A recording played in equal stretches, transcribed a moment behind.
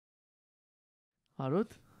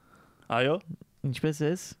Հարութ, Այո, ինչպես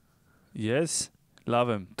ես? ես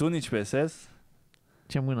լավ եմ։ Դու ինչպես ես։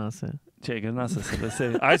 Չեմ գնացել։ Չէ, գնաս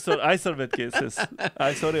ասել։ Այսօր պետք է ասես։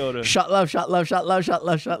 Այսօրի օրը։ Շատ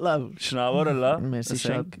լավ։ Շնորհավորը լա։ Merci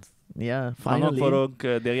շատ։ Yeah, Անոնք finally. որոնք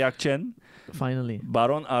դերյակ չեն, Finally.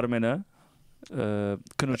 Բարոն Armen-ը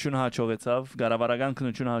քննություն հաջողեցավ, գարավարական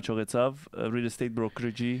քննություն հաջողեցավ real estate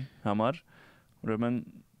brokerage-ի համար։ Ուրեմն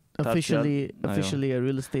Officially a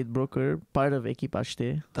real estate broker, part of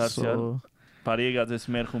Equipashte. So բարի եկած ես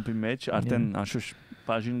մեր խումբի մեջ, արդեն անշուշտ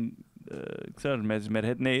բաժին քսեր մեր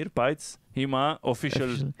հետ նեիր, բայց հիմա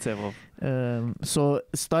official ծևով։ So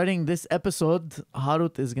starting this episode,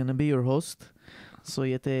 Harut is going to be your host. So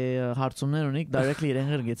եթե հարցումներ ունեք, directly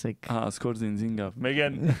իրեն գրգեցեք։ Սկորձ ինձ ինգավ։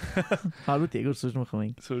 Մեգան Հարութ եկոր Soorj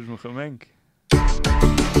Խմենք։ Soorj Խմենք։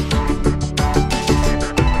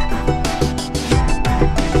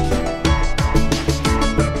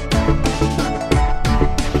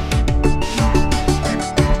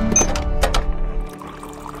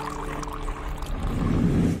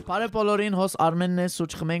 Pare Polorin host Armen ne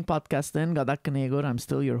Soorj Խմենք podcast-ն գադակ կնեգոր I'm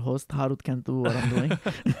still your host Harut can't do what I'm doing.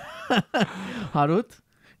 Harut,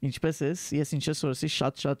 ինչպես ես? Ես ինչպես որ ասի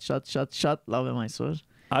շատ լավ եմ այսօր.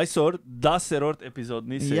 Այսօր 10-րդ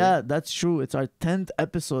էպիզոդն է։ Yeah, that's true. It's our 10th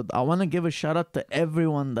episode. I want to give a shout out to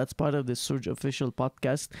everyone that's part of the Soorj official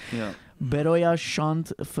podcast. Yeah. Beroya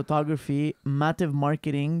Shant Photography, Mativ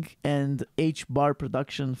Marketing, and H Bar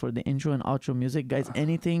Production for the intro and outro music. Guys,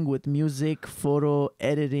 anything with music, photo,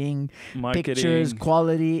 editing, Marketing. Pictures,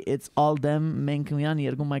 quality, it's all them. Menkmian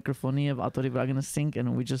yergo microphone of Atori Bragana sync,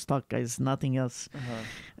 and we just talk, guys, nothing else.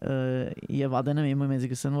 Եվ ադենեմ իմ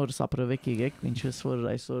մեզիկսն որ սապրվեք եկեք, ինչպես որ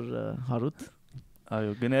այսօր Հարութ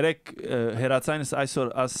Այո, գներեք հերացայինս այսօր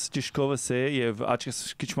աս ճիշկովս է եւ աչքս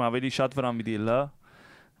քիչ ավելի շատ վրան մի դիլա,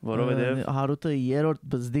 որովհետեւ Հարութը երրորդ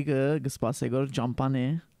բզդիկը գսպասեգոր ջամփան է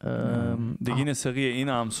դիգինը սղի է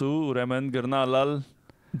 9 ամսու, ուրեմն գրնալալ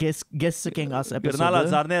Guess կենք աս էպիզոդը գրնալա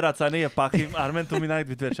զարներ ացանի եւ պախիմ Armen Tuminait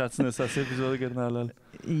վիդվերչացնես աս էպիզոդը գրնալալ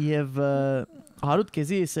եւ Հարութ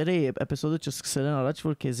քեզի սերի էպիզոդը չսկսելն առաջ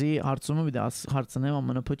որ քեզի հարցումը մի հարցնեմ I'm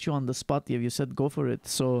gonna put you on the spot եւ you said go for it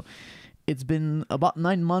so it's been about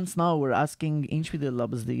 9 months now we're asking ինչ պիտի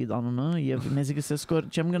լաբս դիգի անունը եւ մեզի կսեսկոր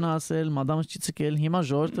չեմ գնա ասել մադամս չի ցկել հիմա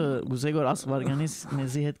ժորտը գուզեգոր աս վարգանից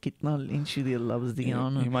մեզի հետ գիտնալ ինչ պիտի լաբս դիգի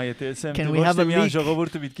անունը հիմա եթե ասեմ ոչ թե միան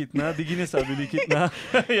ժողովուրդը պիտի գիտնա դիգինես ավելի գիտնա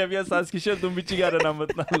եւ ես ասկիշեր դու միջի գարենա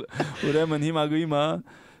մտնալ ուրեմն հիմա գույմա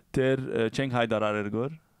դեր չենք հայդարարեր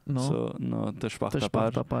գոր No,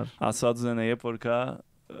 դժբախտաբար ասած են երբ որ կա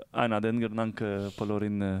այն ադեն գրնանք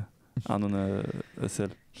բոլորին անունը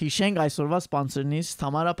ասել Հիշենք այսօրվա սպոնսորնից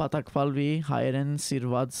Թամարա Պատակվալվի հայերեն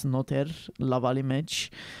սիրված նոթեր լավալի մեջ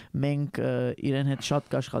մենք իրեն հետ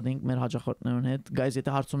շատ կաշխատենք մեր հաջողություններուն հետ guys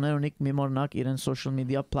եթե հարցումներ ունեք մի մորնակ իրեն social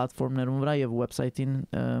media platform-ներուն վրա եւ website-ին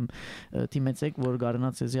թիմեցեք որ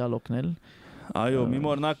գարնաց էզի ալոկնել Այո, մի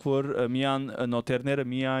մորնակ որ միան նոտերները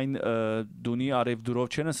միայն դունի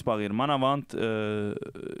արևդուրով չեն սպաղիր, մանավանդ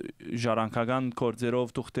ժառանգական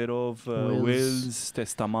կորձերով, թուղթերով, wills,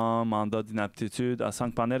 testament, mandat d'inaptitude,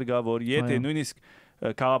 ասանք բաներ կա, որ եթե նույնիսկ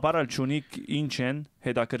կաղապարալ չունիք ինչ են,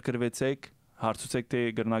 հետաքրքրվեցեք, հարցուցեք թե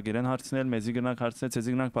գրնակ իրեն հարցնել, մեզի գրնակ հարցնել,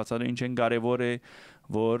 ցեզի գրնակ բացատրել ինչ են կարևոր է,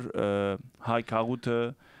 որ հայ քաղուտը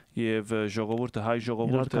եւ ժողովուրդը հայ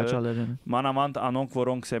ժողովուրդը մանավանդ անոնք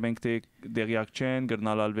որոնք սեբենք թե դերյակ չեն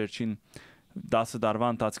գրնալալ վերջին 10 տարվա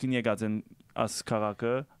ընթացքին եկած են աս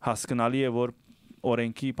քաղաքը հասկանալի է որ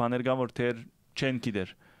օրենքի բաներ կան որ թեր չեն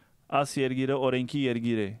գիտեր աս երգիրը օրենքի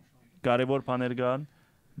երգիր է կարևոր բաներ կան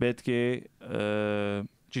պետք է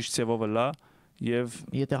ճիշտ ծավով լա եւ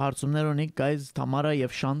եթե հարցումներ ունեք guys Թամարա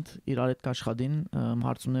եւ Շանտ իրար հետ կաշխատին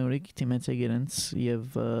հարցումներ ունեք թիմեցեք իրենց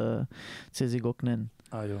եւ ցեզի գոկնեն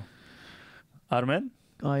Այո Armen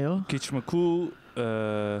Այո Քիչ մկու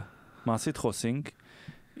մասիդ խոսենք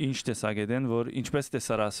ինչ տեսակետեն որ ինչպես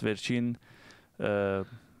տեսարաս վերջին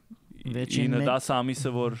 10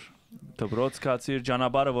 ամիսը որ դբրոց կացիր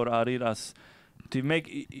ջանաբարը որ արիր աս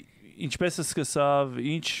դիմեք ինչպես սկսավ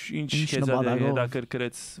ինչ քեզ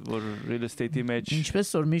հետաքրքրեց որ real estate-ի մեջ ինչպես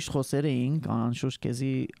որ միշտ խոսեր էինք անշուշտ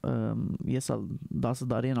քեզի ես 10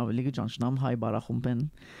 տարի ավելի գճանշնամ հայ բարախումբեն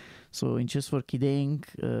So ինչպես որ գիտենք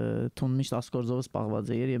տուն միշտ ասկորձով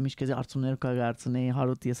սպաղված էր եւ միշտ քեզ արցումներ կգարցնեի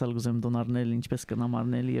Հարութ ես ալ գուզեմ դոնարնել ինչպես կնամ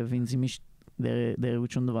առնել եւ ինձ միշտ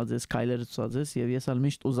դերություն դված ես քայլերը ցած ես եւ ես ալ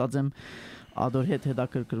միշտ ուզած եմ ադոր հետ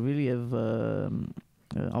հետաքրքրվել եւ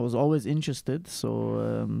I was always interested so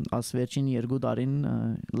as վերջին երկու տարին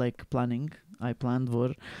like planning I planned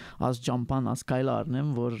որ as jump-an as կայլ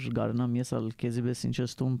առնեմ որ գարնամ ես ալ քեզի պես ինչ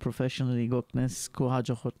ստում professionally գոկնես քո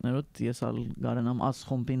հաջողություններոդ ես ալ գարնամ as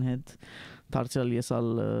խումբին հետ դարձյալ ես ալ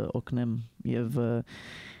օգնեմ եւ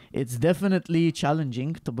it's definitely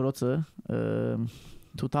challenging դբրոցը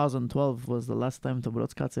 2012 was the last time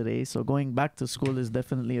դբրոց կացրեի so going back to school is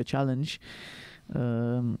definitely a challenge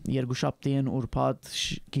երկուշաբթին ուրբաթ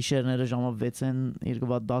գիշերները ժամը 6-ին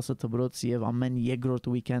երկվա 10 դբրոց եւ ամեն երկրորդ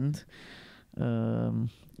weekend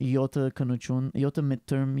 7 քնություն 7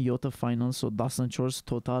 midterm 7 final so 14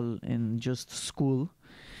 total in just school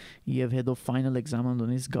եւ հետո final exam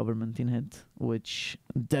անդոնից government-ին հետ which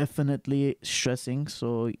definitely stressing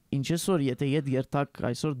so ինչեսօր եթե երթակ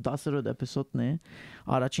այսօր 10-րդ էպիզոդն է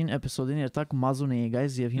առաջին էպիզոդին երթակ մազուն էի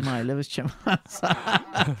guys եւ հիմա այլևս չեմ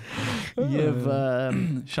եւ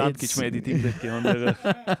շատ քիչ մեդիտիվ դեպք է հանդերը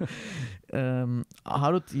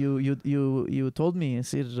Harut you told me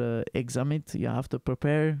sir examit you have to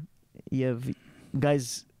prepare եւ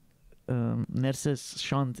guys Nurses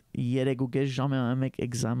shant երեգուգե ժամը ամեկ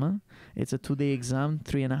exam it's a 2-day exam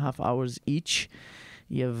 3.5 hours each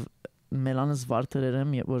եւ մելանս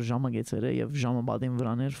վարդերեմ եւ որ ժամը գեցերը եւ ժամը բադին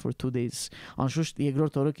վրաներ for 2 days անշուշտ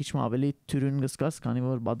երկրորդ օրը քիչ մ ավելի թյուրուն գսկաս քանի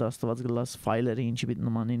որ պատրաստված գլաս ֆայլերը ինչի պիտի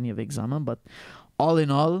նմանին եւ exam-ը but all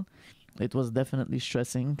in all it was definitely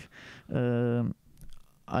stressing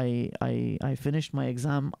I finished my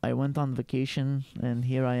exam I went on vacation and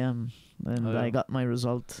here I am and I got my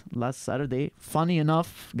result last Saturday funny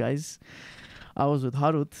enough guys I was with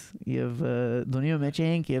Harut you've Donio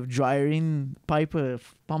Mecheng you've drying pipe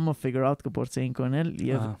pamma figure out կփորձեին կոնել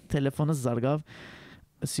եւ տելեֆոնը զարգավ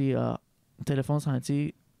see տելեֆոնս հանեցի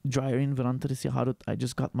drying վրանտրիսի Harut I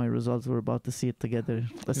just got my results we're about to see it together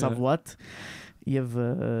let's have what Եվ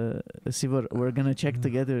see we're going to check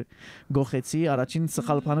together գողեցի առաջին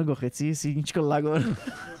սխալ բանը գողեցի ինչ կլագոր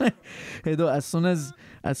հետո as soon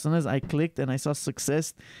as I clicked and I saw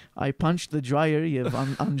success I punched the dryer եւ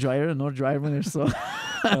on dryer nor dryer when so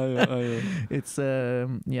it's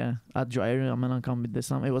yeah at dryer ամեն անգամ this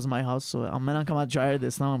time it was my house so ամեն անգամ at dryer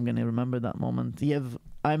this now I'm going to remember that moment եւ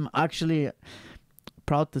I'm actually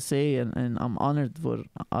proud to say and I'm honored for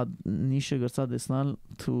Nisha Garza Desnal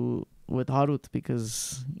to with Harut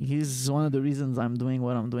because he's one of the reasons I'm doing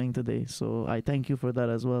what I'm doing today. So I thank you for that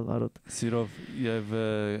as well, Harut. Sirov, եւ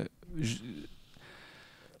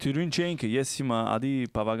Տյուրին չենք, ես հիմա ադի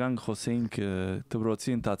բավական խոսենք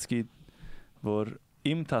դբրոցի ընթացքի, որ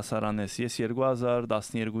իմ տասարանես ես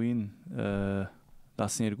 2012-ին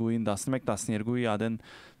 11-12-ի ադեն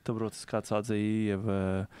դբրոց սկացած էի եւ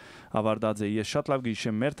ավարտած էի։ Ես շատ լավ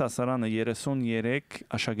գիշեմ, մեր տասարանը 33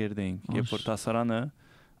 աշակերտ էինք, երբ որ տասարանը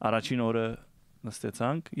Առաջին օրը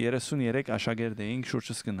նստեցանք 33 աշակերտ էինք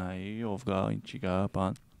շուրջս գնայի ով գա ինչի գա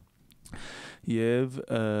բան եւ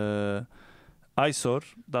այսօր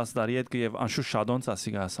 10 տարի հետ եւ անշուշտ շադոնց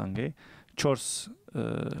ասի գասանգե 4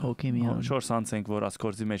 անցենք որ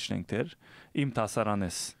ասկորձի մեջն ենք դեր իմ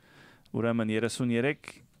տասարանես ուրեմն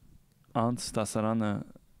 33 անց տասարանը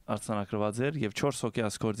արցանակրված էր եւ 4 հոգի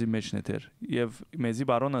ասկորձի մեջն է դեր եւ մեզի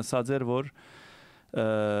բարոնը ասած էր որ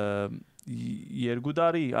երկու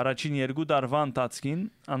տարի առաջին երկու տարվա ընթացքին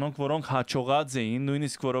անոնք որոնք հաջողած էին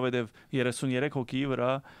նույնիսկ որովհետև 33 հոգի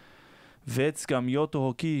վրա 6 կամ 7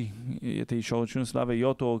 հոգի եթե հիշողությունս լավ է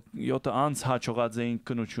 7 անց հաջողած էին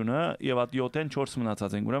կնությունը եւ այդ 7-ն 4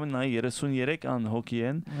 մնացած են ուրեմն նայ 33 ան հոգի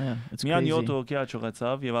են միան 7 հոգի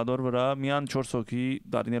հաջողացավ եւ ադոր վրա միան 4 հոգի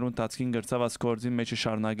տարիներուն ընթացքին գրծավ ասկորձի մեջը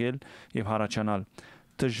շարունակել եւ հարաճանալ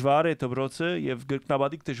դժվար է դբրոցը եւ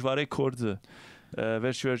գրկնաբադիկ դժվար է կորձը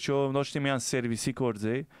Վերջո նոշտիմյան սերվիսի կորձ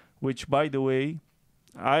է which by the way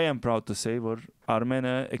I am proud to say որ Armen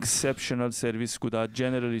exceptional service կուտա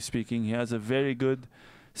generally speaking he has a very good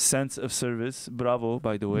sense of service bravo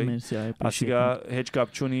by the way ասիգա հեչ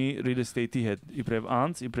կապ չունի real estate-ի հետ իբրև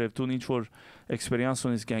անց իբրև տուն ինչ որ experience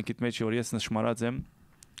ունես կյանքիդ մեջ որ ես նշмарած եմ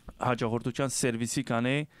հաջողորդության սերվիսի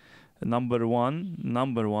կանե number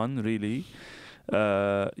 1 really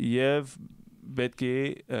եւ պետք է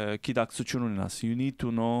գիտակցություն ունենաս you need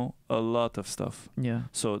to know a lot of stuff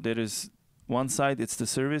so there is one side it's the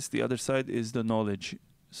service the other side is the knowledge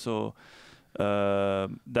so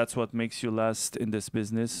that's what makes you last in this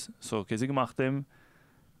business so քեզի գմախտեմ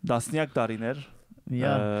դասնյակ տարիներ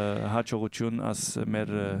հաջողություն as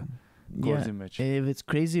մեր գործի մեջ it's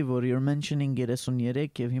crazy what you're mentioning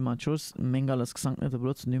 33 եւ հիմա 4 մենք ալս 20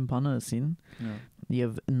 դպրոց նույն բանը ասին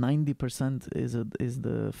եւ 90% is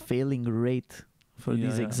the failing rate for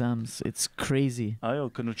these exams it's crazy այո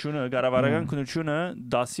կնությունը գարավարական կնությունը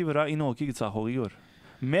դասի վրա 9 հոգի գծախողի որ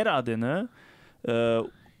մեր ադենը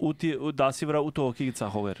դասի վրա 8 հոգի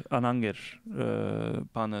գծախով էր անանգեր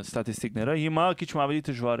բանը ստատիստիկները հիմա քիչ ավելի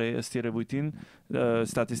դժվար է ըստ երևույթին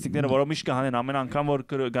ստատիստիկները որով միշտ կհանեն ամեն անգամ որ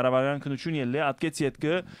գարավարյան քնություն ելե ատկեց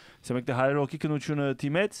յետքը ասենք թե 100 հոգի քնությունը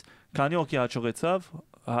թիմեց քանի հոգի հաջողեցավ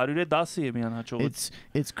 110-ի է միան հաջողեց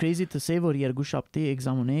It's crazy to say որ երկու շաբթի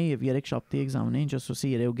exam ունեի եւ 3 շաբթի exam ունեի ինչ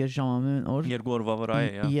ասոսի 3 ժամ ամեն օր երկու օրվա վրա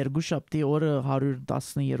է երկու շաբթի օրը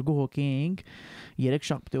 112 հոգի էինք 3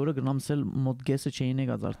 շաբթի օրը գնամսել մոտ գեսը չէին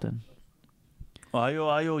եկած արդեն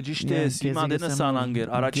Այո, ճիշտ է, հիմա դենը սանանգեր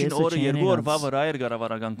առաջին օրը երկու օրվա վրա էր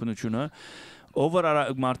գարավարական քնությունը over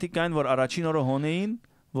մարդիկ կային որ առաջին օրը հոնեին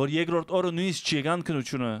որ երկրորդ օրը նույնիսկ չեկան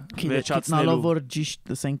քնությունը վերջացնելու որ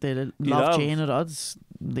ճիշտ ասենք թե լավ չէին ըրած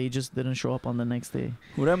they just didn't show up on the next day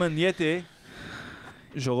ուրեմն եթե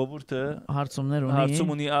ժողովուրդը հարցում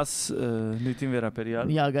ունի աս նույնին վերաբերյալ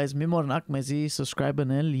Yeah guys մի մորնակ մեզի subscribe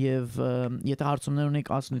անել եւ եթե հարցումներ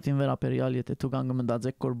ունեք աս նույնին վերաբերյալ եթե դուք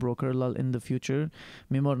անգամնդացեք կոր broker լալ in the future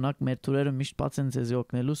մի մորնակ մեր թուրերը միշտ բաց են ձեզի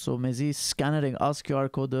օգնելու so մեզի scanner-եք աս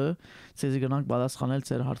QR կոդը ձեզի գնանք պատասխանել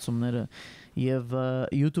ձեր հարցումները եւ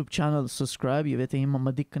YouTube channel subscribe եւ եթե հիմա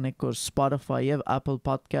մտիկ կնեք կոր Spotify եւ Apple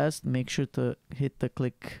Podcast make sure to hit the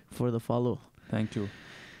click for the follow Thank you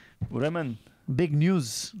ուրեմն Big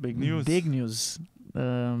news.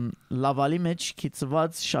 Lavali մեջ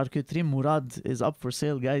քիծված շարքյութրի Murad is up for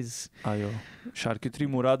sale guys. Այո, շարքյութրի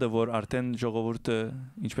Murad-ը որ արդեն ժողովուրդը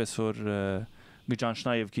ինչպես որ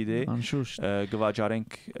գճանչնա եւ գիտե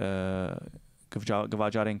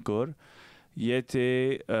գվաճարենք կոր եթե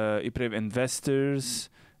իբրև investors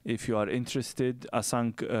if you are interested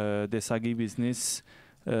ասանք դեսագի business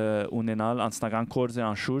ունենալ անձնական կորձ է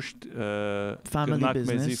անշուշտ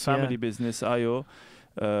family business այո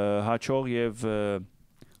հաճող եւ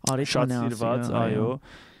շատ սիրված այո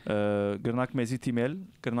գրնակ մեզի թիմել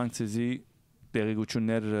գրնանք ցեզի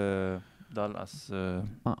տեղեկություններ դալ աս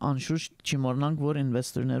անշուշտ չմոռնանք որ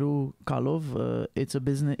ինվեստորներու կալով it's a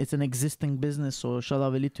business it's an existing business so շատ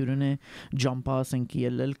ավելի թյուրին է ջամփաս ենք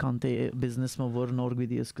ելել քան թե business-ը որ նոր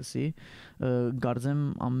գիտի սկսի գարձեմ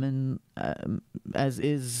ամեն as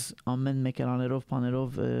is ամեն մեքենաներով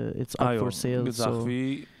բաներով it's up for sale գծախվի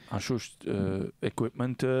անշուշտ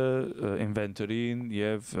equipment-ը inventory-ին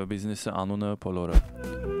եւ business-ը անունը բոլորը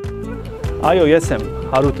այո ես եմ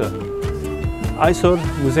Հարութը Այսօր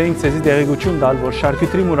ուզեինք ցեզի դերեկություն տալ, որ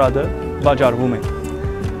շարքյութրի Murad-ը վաճառվում է։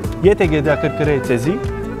 Եթե գետակրկրե ցեզի,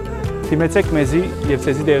 դիմեցեք մեզի եւ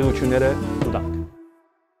ցեզի դերեկությունները տուտանք։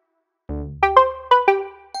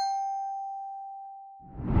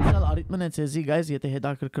 Արիթմն է ցեզի guys, եթե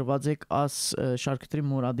հետաքրքրված եք աս շարքյութրի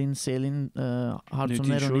Murad-ին sale-ին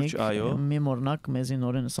հարցումներ ունեք, մի մորնակ մեզի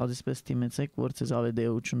նորեն սադիսպես դիմեցեք, որ ցեզ ավելի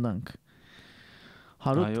դերեկություն տանք։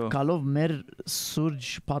 Harut Kalov Mer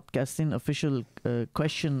Soorj podcasting official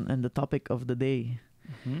question and the topic of the day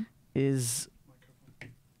is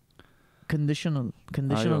conditional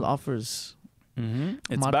offers.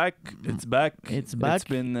 It's back. It's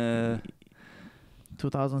been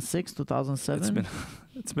 2006, 2007.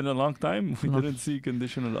 It's been a long time. We didn't see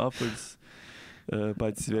conditional offers.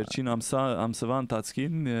 Բայց վերջին ամսվան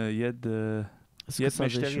տածքին յետ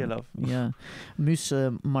մեջտեղ ելավ։ Yeah. Մյուս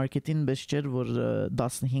մարքեթինգ բեշչեր որ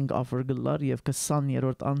 15 offer գլար եւ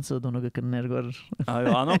 20-րդ անցը դոնը կներ գոր։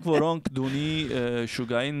 Այո, անոնք որոնք դունի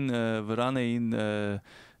շուգային վրան էին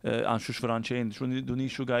անշուշտ վրան չէին, դունի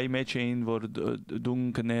շուգայի մեջ էին որ դուն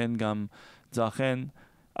կնեն կամ ծախեն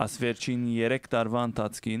աս վերջին 3 տարվա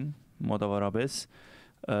ընթացքին մոտավորապես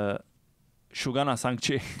Շուգան ասանք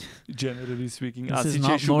չէ generally speaking ասի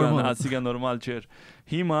չէ շուգան ասիգա նորմալ չէր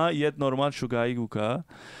հիմա իդ նորմալ շուգայի գուկա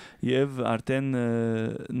եւ արդեն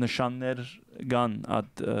նշաններ կան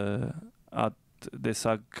at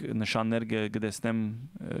դեսակ նշաններ գտեսնեմ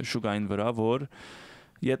շուգային վրա որ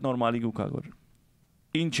իդ նորմալի գուկա գոր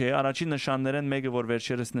ինչ է առաջին նշաններն մեկը որ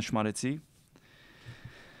վերջերս նշмарեցի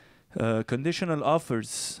conditional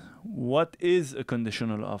offers what is a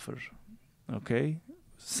conditional offer okay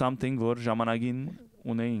something որ ժամանակին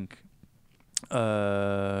ունեինք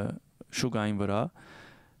շուգային վրա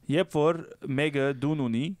երբ որ մեկը դուն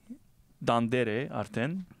ունի դանդեր է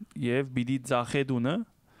արդեն եւ պիտի ծախե դունը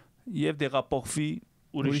եւ դեղափոխվի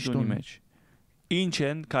ուրիշ դունի մեջ ինչ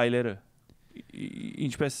են քայլերը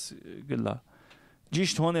ինչպես գլա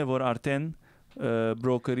ճիշտ հոն է որ արդեն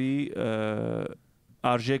բրոկերի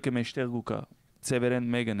արժեքը մեջտեղ գուկա ծևերեն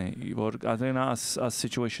մեկն է որ ասենա as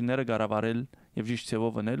situation-ները գարավարել եւ ճիշտ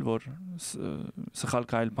ծևով անել որ սխալ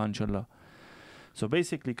քայլ բան չլա so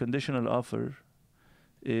basically conditional offer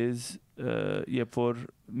is երբ որ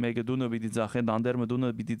մեկը դունը պիտի ծախե դանդերը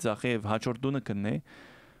դունը պիտի ծախե եւ հաջորդ դունը կնե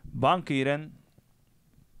բանկը իրեն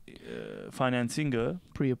financing-ը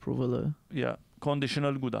pre-approval-ը yeah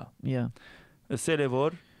conditional գուտա yeah ասել է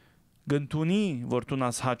որ գտնունի որ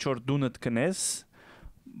դունաս հաջորդ դունդ կնես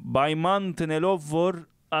պայման տնելով որ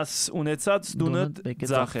աս ունեցած դունդ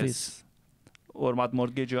ձախես օրմատ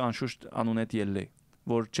մորգեջը անշուշտ անունետ ելլե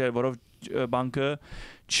որ չէ որով բանկը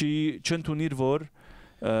չի չընդունիր որ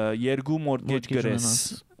երկու մորգեջ գրես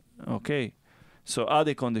okay so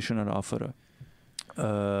ade conditional offer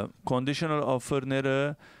conditional offer-ները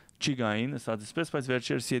չի գային սադիսպես բայց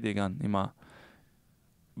վերջերս եկան հիմա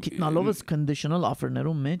Գիտնալովս conditional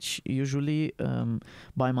offer-ներում մեջ usually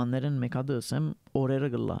պայմաններն մեկադը ասեմ օրերը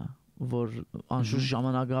գլա որ անշուշտ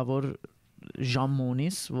ժամանակավոր ժամ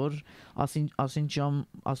ունիս որ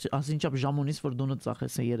ասինչապ ժամ ունիս որ դունը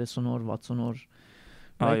ծախես 30 օր 60 օր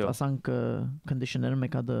այո ասանք conditioner-ը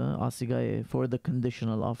մեկադը ասիգա է for the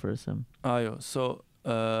conditional offers այո so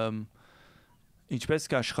ինչպես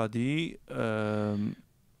կաշխատի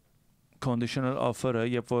conditional offer-ը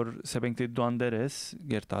երբ որ սեբենք դու դանդերես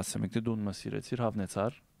գերտաս սեբենք դու մասիրեցիր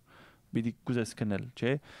հավնեցար բիդի կուզես կնել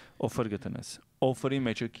չէ offer գտնես offer-ի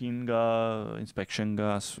մեջ կին գա inspection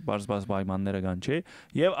գա բարձ պայմանները կան չէ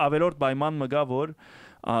եւ ավելորդ պայման մգա որ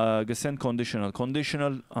գսեն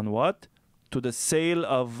conditional on what to the sale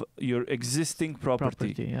of your existing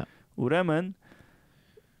property yeah. ուրեմն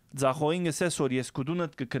ձախոին գսես որ ես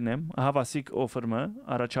կուդունդ կքնեմ հավասիկ offer-ը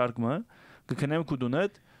առաջարկը կքնեմ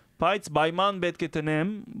կուդունդ բայց պայման պետք է տնեմ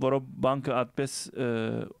որով բանկը այդպես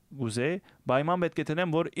ուզե պայման պետք է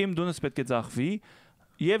տնեմ որ իմ դունս պետք է ձախվի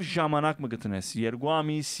եւ ժամանակ մը գտնես 2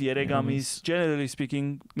 ամիս 3 ամիս generally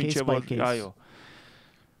speaking մինչեւ այո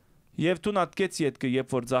եւ դու նատկեց յետքը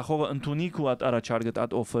երբ որ ձախողը ընդունի քու այդ առաջարկը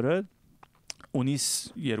այդ offer-ը ունիս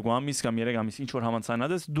 2 ամիս կամ 3 ամիս ինչ որ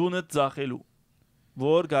համանցանադես դունը ձախելու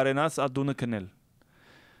որ գարենաս այդ դունը կնել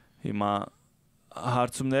հիմա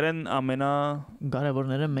հարցումներն ամենա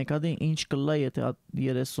կարևորները մեկադի ինչ կլա եթե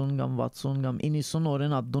 30 կամ 60 կամ 90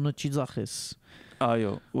 օրեն այդ դունը չի ձախես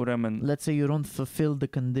այո ուրեմն let's say you don't fulfill the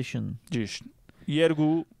condition ճիշտ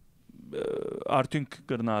երկու արդյունք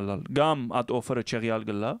կգնալ կամ այդ offer-ը չեղյալ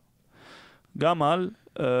գլա կամ ալ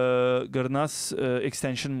գրնաս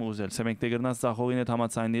extension մուզել սեբենք դե գրնաս ծախողին հետ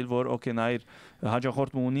համացայնիլ որ okay նայր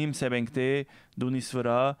հաջախորդ մունիմ սեբենք դե դունիս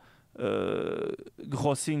վրա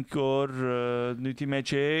գխոսինք որ նույնի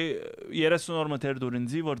մեջ է 30 օր մտեր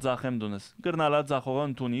դուրինձի որ ձախեմ դունս գրնալա ձախողը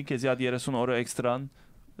ընդունի քեզի այդ 30 օրը էքստրան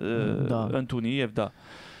ընդունի եւ դա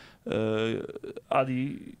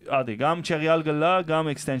ադի գամ չեղյալ գլա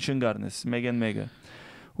գամ extension գարնես մեգեն մեգը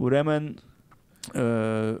ուրեմն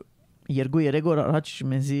 2-3 օր առաջ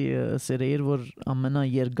մեզի սերեիր որ ամենա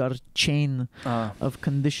երկար chain of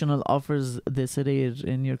conditional offers դեսերեիր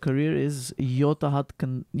in your career is 7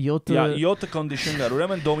 condition գար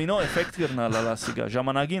ուրեմն դոմինո էֆեկտ կրնալ ասիգա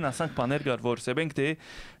ժամանակին ասանք բաներ գար որ սեբենք դե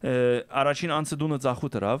առաջին անցը դունը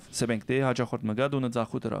ձախու դրավ սեբենք դե հաջախորդ մգա դունը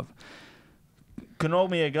ձախու դրավ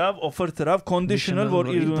կնոմի եկավ offer դրավ conditional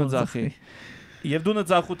որ իր դունը ձախի եւ դունը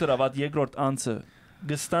ձախու դրավ այդ երկրորդ անցը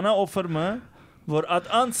գստանա offer-ը որ ad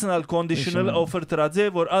անցնալ conditional offer դրածե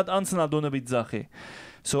որ ad անցնալ դոնը բիտ ձախի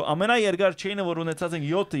so ամենա երկար chain-ը որ ունեցած են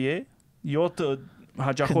 7 է 7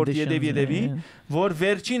 հաջախորդ յետևի որ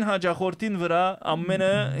վերջին հաջախորդին վրա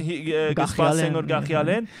ամենը գսպասեն որ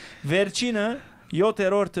գախյալեն վերջինը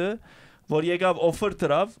 7-րդը որ եկավ offer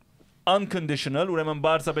դրավ unconditional ուրեմն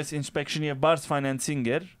բարձրապես inspection եւ բարձ financing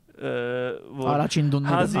էր առաջին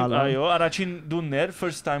դունն այո առաջին դուններ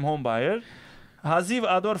first time home buyer հազիվ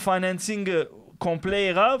ador financing-ը complete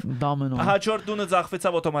եղավ հաջորդ դունը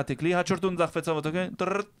ձախվեցավ automatically հաջորդ դունը ձախվեցավ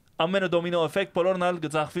automatically ամենը դոմինո էֆեկտ բոլորն ալ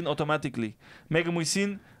գծախվին automatically մեկը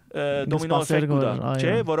մույսին դոմինո էֆեկտ կուտա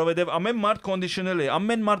չէ որովհետև ամեն մարդ conditional է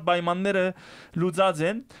ամեն մարդ պայմանները լուծած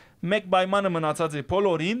են մեկ պայմանը մնացած է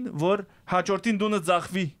բոլորին որ հաջորդին դունը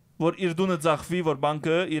ձախվի որ իր դունը ձախվի որ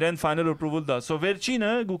բանկը իրեն final approval դա so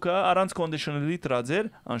վերջինը գուկա առանց conditionally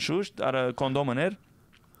տրածեր անշուշտ կոնդոմներ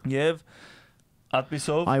եւ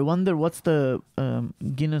I wonder what's the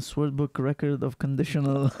Guinness World Book record of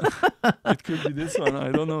conditional It could be this one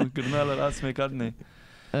I don't know գրնալը աս մեկադն է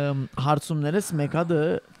հարցումներս մեկադը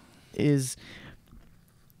is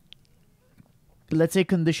let's say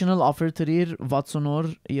conditional offer տրիր 60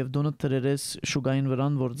 օր եւ դոնը տրերես շուգային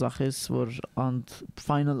վրան որ ձախես որ and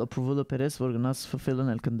final approval-ը պերես որ գնաս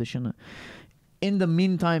fulfill-ն el condition-ը in the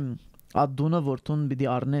meantime ադունը որ տուն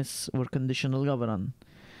պիտի առնես որ conditional գա վրան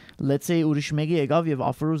let's say ուրիշ մեկի եկավ եւ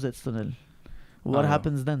offer ուզեց տնել what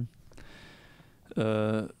happens then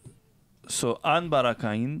so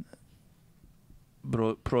անբարակային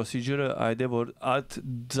procedure-ը այդե որ այդ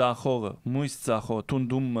ձախողը մույս ձախող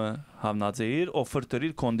տունդումը հավնածեիր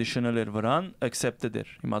offer-տրիր conditional էր վրան accepted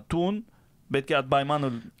էր հիմա տուն պետք է այդ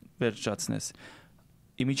պայմանը վերջացնես։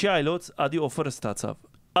 Իմիջի այլոց ադի օֆերը ստացավ։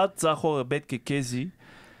 Այդ ցախողը պետք է քեզի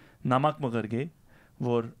նամակ մղրգե,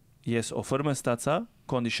 որ ես օֆերը ստացա,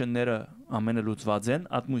 կոնդիշնները ամենը լուծված են,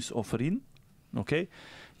 այդ մյուս օֆերին, okay,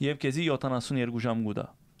 եւ քեզի 72 ժամ գուտա։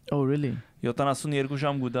 Oh really? 72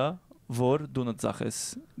 ժամ գուտա, որ դու նծախես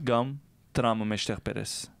կամ տրամը մեջտեղ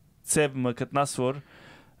բերես։ Ցև մկտնաս որ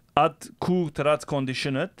at քու տրած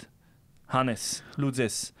կոնդիշնըտ հանես,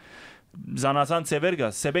 լուծես։ Զանազան ցևերգա,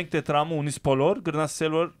 սեբենք թե տրամը ունիս բոլոր, գրնաս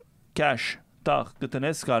սելոր cash, տախ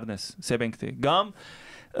գտնես կարնես, սեբենք թե։ Կամ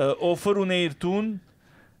օֆեր ունեիր տուն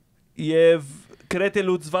եւ կրետե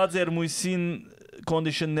լուծված էր մույսին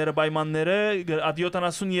կոնդիշնները պայմանները ad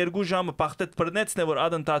 72 ժամը պախտետ բռնեցնե որ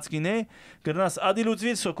ad ընթացքին է գրնաս ադի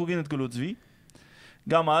լուծվի սոկուգինդ գլուծվի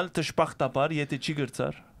գամալ տշպախտապար եթե չի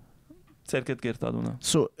գրծար ցերկետ կերտադունա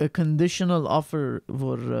So a conditional offer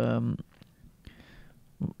որ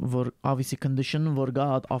obviously condition որ գա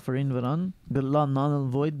ad offer-ին վրան գլա null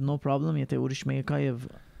void no problem եթե ուրիշ մեկը կա եւ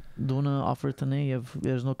դունը offer տնե եւ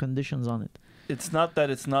there's no conditions on it. It's not that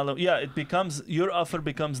it's null. Yeah, it becomes your offer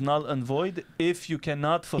becomes null and void if you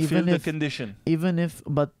cannot fulfill the condition. Even if,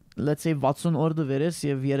 but let's say 60 օրը վերես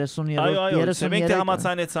եւ 30 այո, սեմենք թե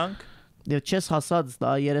համացանեցանք եւ չես հասած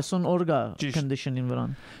դա 30 օր գա condition-ին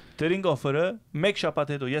վրան։ Դերինգ օֆերը մեկ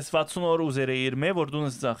շաբաթ հետո ես 60 օր ուզեր էի իրմե որ դու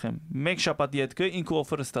նստախեմ։ Մեկ շաբաթ յետքը ինքը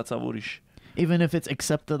օֆերը ստացավ ուրիշ։ Even if it's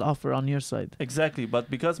accepted offer on your side. Exactly, but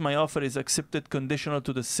because my offer is accepted conditional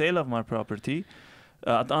to the sale of my property,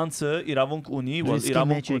 Անցը իրավունք ունի, որ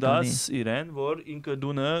իրավունք ուդաս իրեն, որ ինքը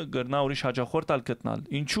դունը գրնա ուրիշ հաջախորդ ալ գտնալ։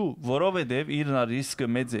 Ինչու? Որովհետև իր ռիսկը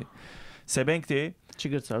մեծ է։ Սեբենք թե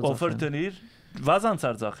օֆեր տնիր վազանց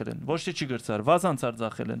արձախելեն, ոչ թե չի գրծար, վազանց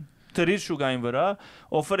արձախելեն։ Տրիր շուգային վրա,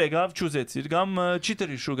 օֆեր եկավ չուզեցիր, կամ չի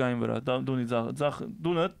տրիր շուգային վրա,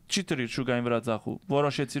 դունը չի տրիր շուգային վրա ծախու,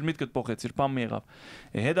 որոշեցիր, միտքդ փոխեցիր, բան մի եղավ։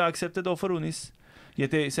 Հետո accepted offer ունիս։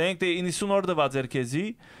 Եթե ասենք թե 90 օր դված էր քեզի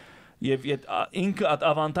Եվ ինքը այդ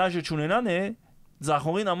ավանտաժը չունենան է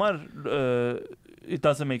զախողին համար it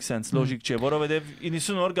doesn't make sense լոժիկ չէ որովհետև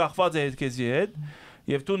 90 օր գախված է հետ քեզի հետ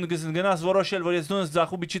եւ դու գնաս որոշել որ ես դունս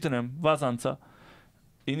զախուբի չի տնեմ վազանցա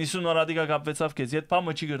 90 օր ադիգա կապվեցավ քեզի հետ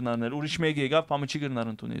բամը չի գրնանել ուրիշ մեկ եկավ բամը չի գրնան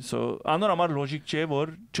ընդունի so անոր համար լոժիկ չէ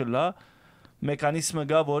որ չլա մեխանիզմը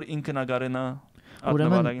գա որ ինքն ագարենա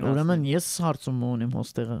ուրեմն ես հարցում ունեմ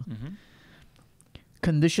հոստեղը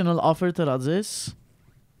conditional offer տրածես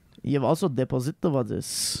Եվ also deposit տված ես։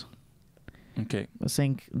 Okay.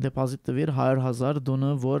 Ասենք deposit տվիր 100,000 դունը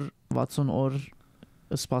որ 60 օր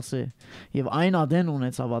սպասե։ Եվ այն ադեն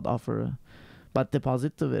ունեցավ այդ offer-ը։ But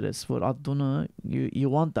deposit տվիր ես որ այդ դունը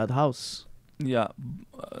you want that house. Yeah.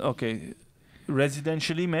 Okay.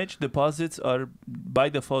 Residentially match deposits are by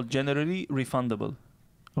default generally refundable.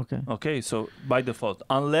 Okay, so by default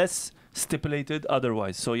unless stipulated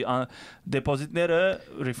otherwise. So depositները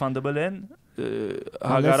refundable են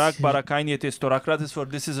Հագարակ բարակային եթե ստորակրած ես for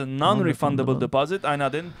this is a non-refundable deposit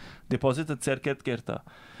այնադեն deposit-ը ցերկետ կերտա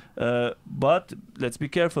but let's be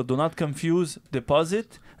careful do not confuse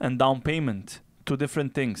deposit and down payment two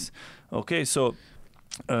different things okay so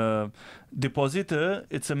deposit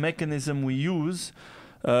it's a mechanism we use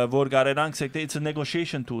որ գարերանք սեկտե it's a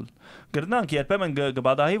negotiation tool գրնանք երբեմն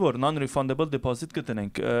գբադահի որ non-refundable deposit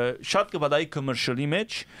կտնենք շատ գբադահի commercial-ի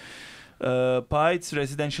մեջ Բայց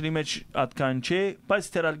residential-ի մեջ atkan չէ, բայց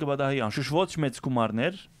թերալ գբադահի անշուշ ոչ մեծ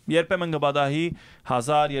գումարներ, երբեմն գբադահի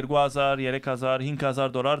 1000, 2000, 3000,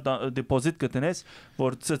 5000 դոլար դեպոզիտ կտնես,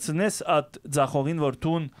 որ ծծնես այդ ցախողին որ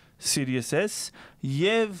տուն serious ես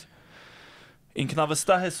եւ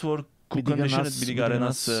ինքնավստահ ես որ condition-ը պիտի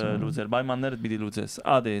գարենաս լուծել, պայմանները պիտի լուծես,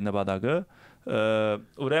 ադե նպատակը,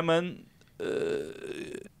 ուրեմն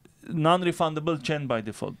non-refundable չեն by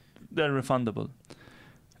default, they're refundable.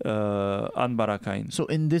 Anbarakain. So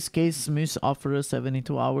in this case, Mus offer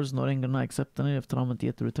 72 hours, not gonna accept it if Tramat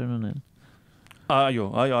yet return it.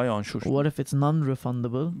 Ayo, anshush. What if it's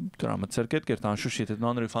non-refundable? Tramat circuit get anshush it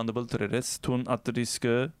non-refundable treres tun at risk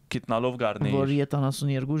kitnalov garni. Vor yet anasun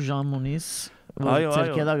yergu jamunis.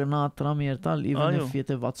 Circuit gonna tram yertal even if yet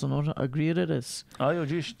Watson agree it is. Ayo,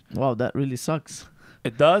 just. Wow, that really sucks.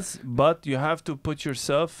 It does, but you have to put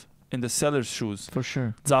yourself in the seller's shoes. For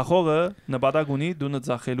sure. Զախողը նպատակ ունի դու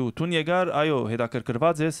նծախելու։ Տուն եկար, այո,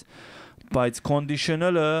 հետաքրքրված ես, բայց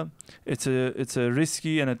conditional-ը it's a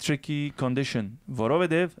risky and a tricky condition.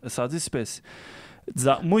 Որովհետև ասածից պես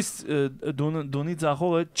մույս դունի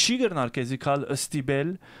զախողը չի գնար քեզի կալ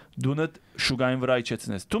ստիբել դունը շուգային վրա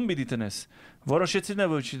իջեցնես։ Տուն պիտի տնես։ Որոշեցին է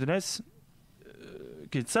որ չի տնես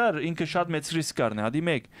գիծար ինքը շատ մեծ ռիսկ կառնի։ Հադի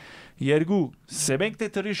մեկ, երկու, սեբենք թե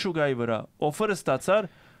տրի շուգայի վրա, օֆերը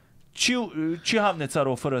ստացար չի հավնեցար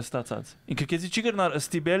օֆերը ստացած։ Ինքը քեզի չի գնար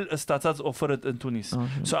ստիպել ստացած օֆերը ընդունիս։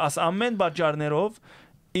 So as ամեն բաժարներով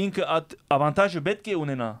ինքը ավանտաժը պետք է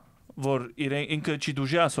ունենա, որ ինքը չի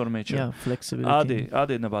դուժի ասոր մեջ։ Yeah, flexibility.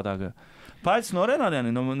 Ադե նպատակը։ Բայց նորեն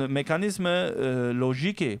արյանը մեխանիզմը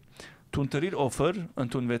լոժիկ է։ Տունտրիր օֆեր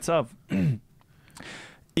ընդունվեցավ։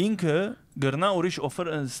 Ինքը գրնա ուրիշ օֆեր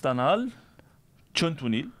ստանալ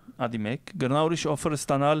չընդունիլ, ադի մեկ, գրնա ուրիշ օֆեր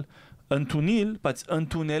ստանալ ընդունիլ, բայց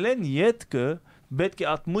ընդունելեն յետքը պետք է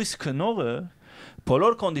ատմույս քնողը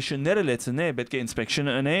բոլոր կոնդիշնները լեցնե, պետք է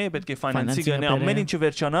inspection-ը ունե, պետք է finance-ը ունե, ամեն ինչը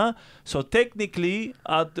վերջանա, so technically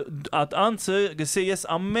at անցը գսե ես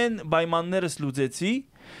ամեն պայմաններս լուծեցի,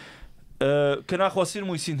 կնախոսիր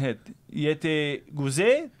մույսին հետ, եթե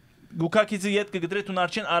գուզե գուկակիցը յետքը գդրե տուն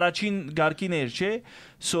արչեն առաջին գարկին էր, չէ,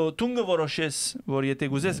 so տունը որոշես, որ եթե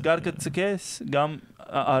գուզես գարկը ցկես, կամ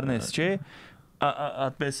արնես, չէ,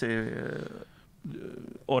 atպես է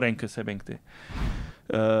օրենքը սեբենք դե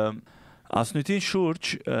ասնույթին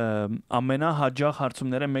շուրջ ամենահաջող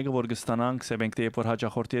հարցումները մեկը որ կստանանք սեբենք դե երբ որ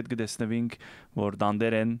հաջախորդի հետ կտեսնվենք որ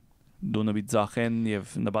դանդեր են դունը ծախեն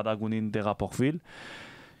եւ նպատակունին տեղափոխվել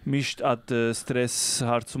միշտ այդ ստրես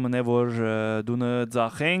հարցումն է որ դունը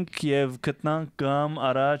ծախենք եւ գտնանք կամ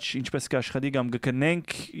առաջ ինչպես կաշխատի կամ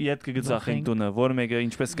կգնենք յետքը կծախենք դունը որ մեկը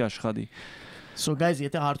ինչպես կաշխատի So guys,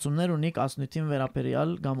 եթե հարցումներ ունիք ասնույթին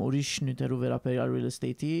վերապերյալ կամ ուրիշ նյութերու վերապերյալ real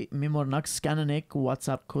estate-ի, մի մորնակ scan-ընեք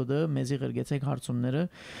WhatsApp կոդը, մեզի ղրգեցեք հարցումները,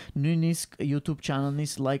 նույնիսկ YouTube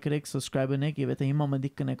channel-նից like-եք, subscribe-ընեք եւ եթե հիմա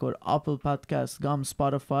մտիկ կնեք որ Apple Podcast կամ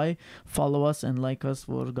Spotify, follow us and like us,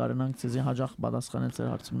 որ գարնանք ցեզի հաջող պատասխանել ձեր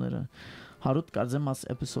հարցումները։ Հարուտ կարծեմ աս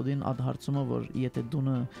էպիզոդին ադ հարցումը որ եթե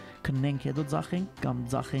դունը կնենք հետո ծախենք կամ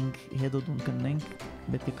ծախենք հետո դուն կնենք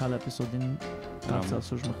պետք է կալ էպիզոդին դարձած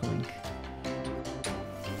Soorj Խմենք